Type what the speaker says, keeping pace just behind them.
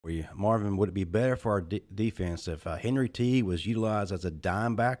For you, Marvin, would it be better for our defense if Henry T was utilized as a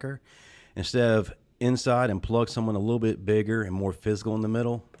dime backer instead of inside and plug someone a little bit bigger and more physical in the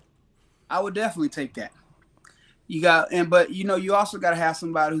middle? I would definitely take that. You got and but you also got to have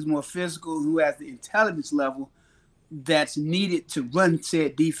somebody who's more physical, who has the intelligence level that's needed to run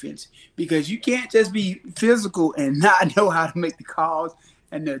said defense, because you can't just be physical and not know how to make the calls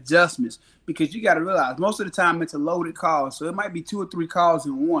and the adjustments, because you got to realize most of the time it's a loaded call, so it might be two or three calls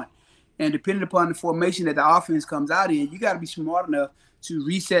in one, and depending upon the formation that the offense comes out in, you got to be smart enough to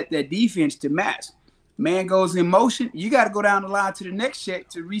reset that defense to match. Man goes in motion, you got to go down the line to the next check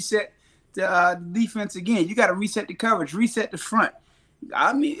to reset the defense again. You got to reset the coverage, reset the front.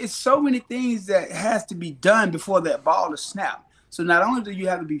 I mean, it's so many things that has to be done before that ball is snapped. So not only do you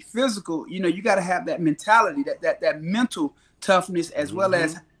have to be physical, you got to have that mentality, that mental toughness, as well Mm-hmm.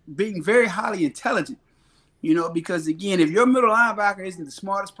 as being very highly intelligent. Because again, if your middle linebacker isn't the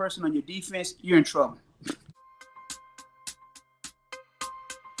smartest person on your defense, you're in trouble.